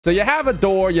So you have a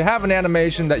door, you have an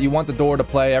animation that you want the door to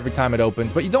play every time it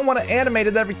opens, but you don't want to animate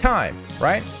it every time,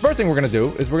 right? First thing we're going to do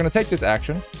is we're going to take this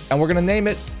action and we're going to name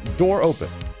it door open.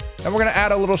 And we're going to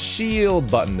add a little shield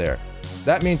button there.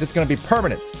 That means it's going to be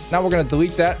permanent. Now we're going to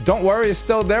delete that. Don't worry, it's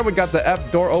still there. We got the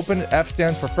F door open. F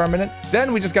stands for permanent.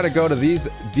 Then we just got to go to these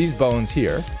bones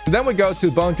here. And then we go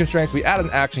to bone constraints. We add an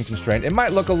action constraint. It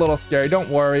might look a little scary. Don't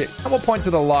worry. And we'll point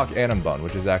to the lock anim bone,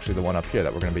 which is actually the one up here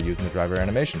that we're going to be using the driver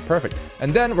animation. Perfect.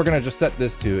 And then we're going to just set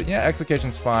this to, yeah, X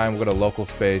location's fine. We'll go to local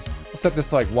space. We'll set this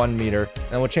to like 1 meter.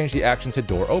 And we'll change the action to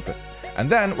door open. And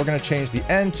then we're going to change the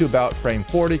end to about frame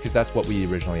 40 because that's what we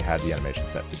originally had the animation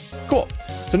set to. Cool.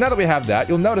 So now that we have that,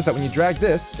 you'll notice that when you drag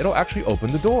this, it'll actually open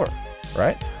the door,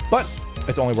 right? But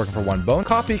it's only working for one bone.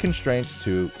 Copy constraints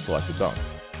to selected bones.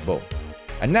 Boom.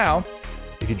 And now,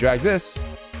 if you drag this,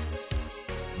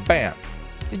 bam,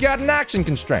 you got an action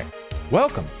constraint.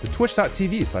 Welcome to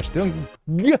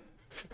twitch.tv/Dylan.